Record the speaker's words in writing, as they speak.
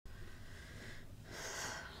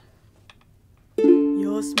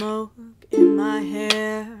Your smoke in my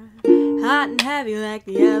hair, hot and heavy like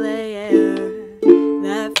the LA air.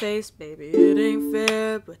 That face, baby, it ain't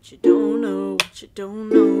fair, but you don't know what you don't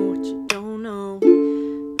know what you don't know.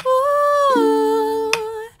 Ooh,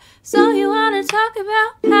 so you wanna talk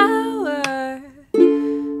about power?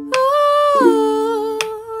 Ooh,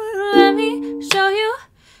 let me show you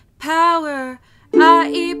power.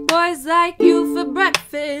 I eat boys like you for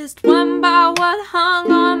breakfast, one by one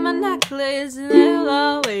hung on my necklace, and they'll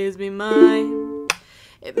always be mine.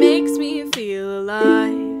 It makes me feel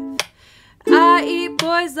alive. I eat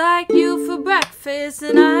boys like you for breakfast,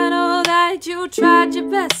 and I know that you tried your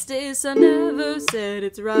bestest. I never said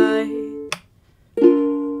it's right,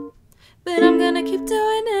 but I'm gonna keep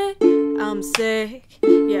doing it. I'm sick,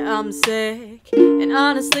 yeah I'm sick, and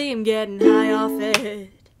honestly I'm getting high off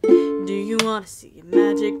it. Do you wanna see a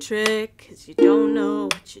magic trick? 'Cause you don't know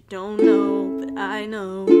what you don't know, but I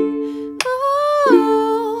know.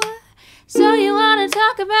 Ooh, so you wanna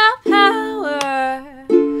talk about power?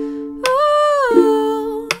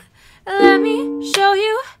 Ooh, let me show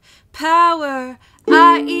you power.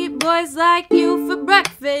 I eat boys like you for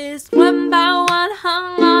breakfast, one by one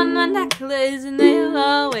hung on my necklace, and they'll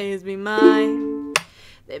always be mine.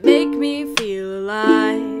 They make me feel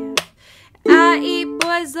alive. I eat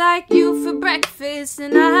boys like you for breakfast,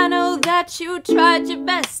 and I know that you tried your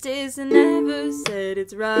bestest and never said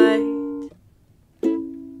it's right,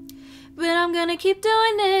 but I'm gonna keep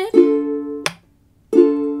doing it.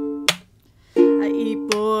 I eat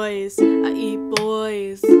boys, I eat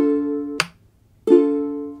boys.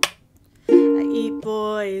 I eat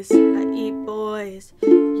boys, I eat boys.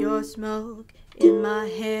 Your smoke in my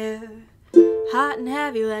hair, hot and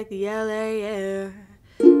heavy like the LA air.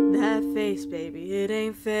 That face, baby, it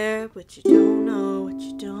ain't fair, but you don't know what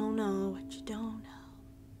you don't know what you don't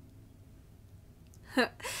know.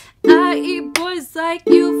 I eat boys like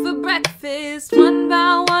you for breakfast, one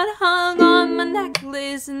by one hung on my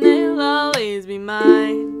necklace, and they'll always be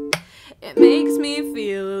mine. It makes me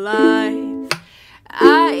feel alive.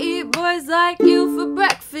 I eat boys like you for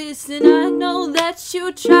breakfast, and I know that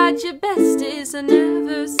you tried your bestest. I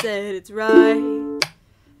never said it's right,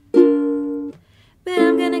 but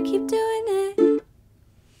I'm gonna keep doing it.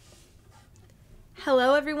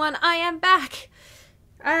 Hello everyone, I am back.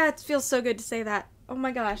 It feels so good to say that. Oh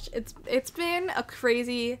my gosh, it's been a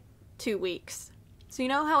crazy 2 weeks. So you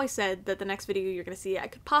know how I said that the next video you're gonna see I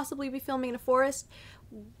could possibly be filming in a forest?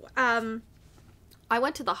 I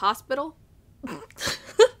went to the hospital.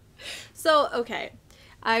 So, okay.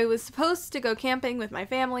 I was supposed to go camping with my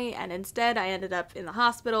family, and instead I ended up in the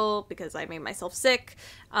hospital because I made myself sick.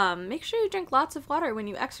 Make sure you drink lots of water when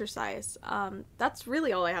you exercise. That's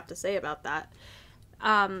really all I have to say about that.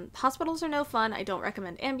 Hospitals are no fun. I don't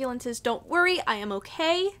recommend ambulances. Don't worry, I am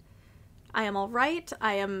okay. I am alright.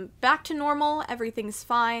 I am back to normal. Everything's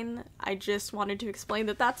fine. I just wanted to explain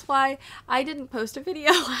that that's why I didn't post a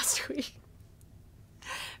video last week.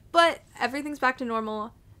 But everything's back to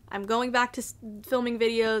normal. I'm going back to filming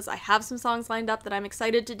videos. I have some songs lined up that I'm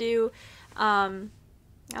excited to do. I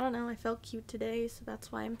don't know, I felt cute today, so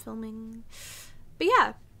that's why I'm filming. But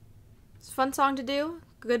yeah, it's a fun song to do.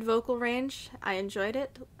 Good vocal range. I enjoyed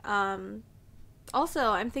it. Also,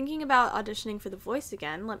 I'm thinking about auditioning for The Voice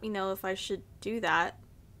again. Let me know if I should do that.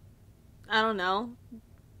 I don't know.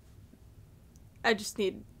 I just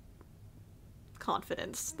need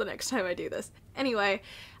confidence the next time I do this. Anyway,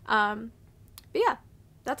 but yeah.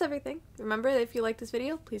 That's everything. Remember that if you like this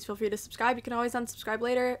video, please feel free to subscribe. You can always unsubscribe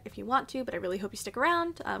later if you want to, but I really hope you stick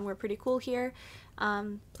around. We're pretty cool here.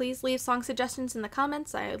 Please leave song suggestions in the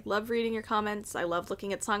comments. I love reading your comments. I love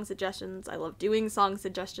looking at song suggestions. I love doing song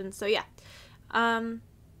suggestions. So yeah. I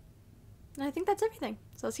think that's everything.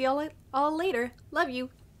 So I'll see y'all later. Love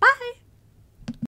you. Bye!